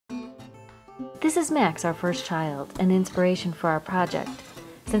This is Max, our first child, an inspiration for our project.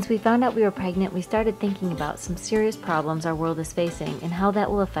 Since we found out we were pregnant, we started thinking about some serious problems our world is facing and how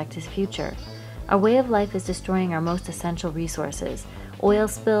that will affect his future. Our way of life is destroying our most essential resources. Oil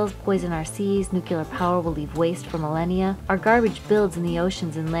spills poison our seas, nuclear power will leave waste for millennia, our garbage builds in the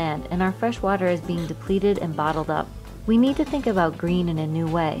oceans and land, and our fresh water is being depleted and bottled up. We need to think about green in a new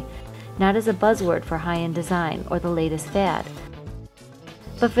way, not as a buzzword for high-end design or the latest fad.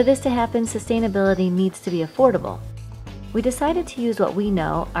 But for this to happen, sustainability needs to be affordable. We decided to use what we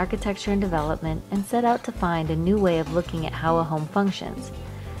know, architecture and development, and set out to find a new way of looking at how a home functions.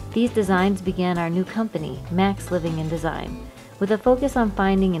 These designs began our new company, Max Living and Design, with a focus on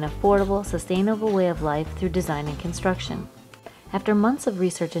finding an affordable, sustainable way of life through design and construction. After months of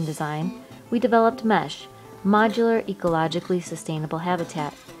research and design, we developed MESH, Modular Ecologically Sustainable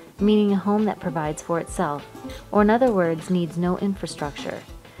Habitat, meaning a home that provides for itself, or in other words, needs no infrastructure.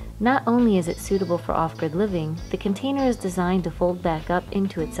 Not only is it suitable for off-grid living, the container is designed to fold back up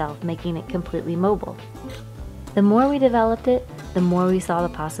into itself, making it completely mobile. The more we developed it, the more we saw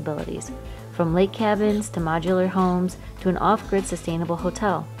the possibilities, from lake cabins to modular homes to an off-grid sustainable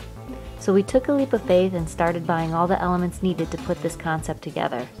hotel. So we took a leap of faith and started buying all the elements needed to put this concept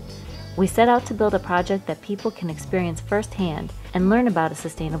together. We set out to build a project that people can experience firsthand and learn about a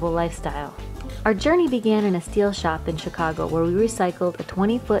sustainable lifestyle. Our journey began in a steel shop in Chicago where we recycled a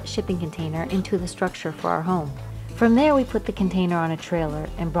 20-foot shipping container into the structure for our home. From there, we put the container on a trailer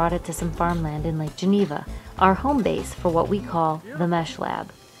and brought it to some farmland in Lake Geneva, our home base for what we call the Mesh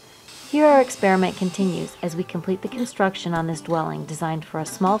Lab. Here our experiment continues as we complete the construction on this dwelling designed for a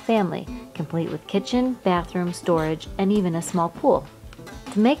small family, complete with kitchen, bathroom, storage, and even a small pool.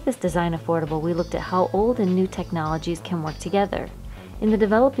 To make this design affordable, we looked at how old and new technologies can work together. In the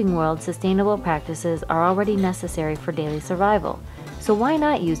developing world, sustainable practices are already necessary for daily survival, so why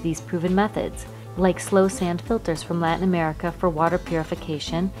not use these proven methods, like slow sand filters from Latin America for water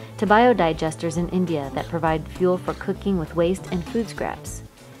purification to biodigesters in India that provide fuel for cooking with waste and food scraps.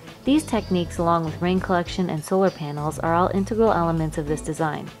 These techniques, along with rain collection and solar panels, are all integral elements of this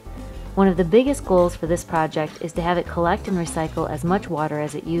design. One of the biggest goals for this project is to have it collect and recycle as much water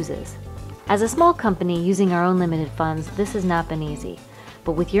as it uses. As a small company using our own limited funds, this has not been easy,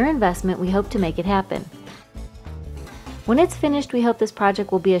 but with your investment, we hope to make it happen. When it's finished, we hope this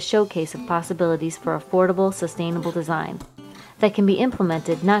project will be a showcase of possibilities for affordable, sustainable design that can be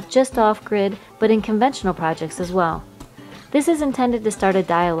implemented not just off-grid, but in conventional projects as well. This is intended to start a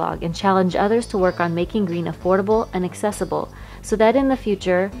dialogue and challenge others to work on making green affordable and accessible so that in the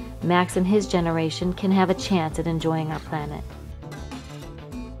future, Max and his generation can have a chance at enjoying our planet.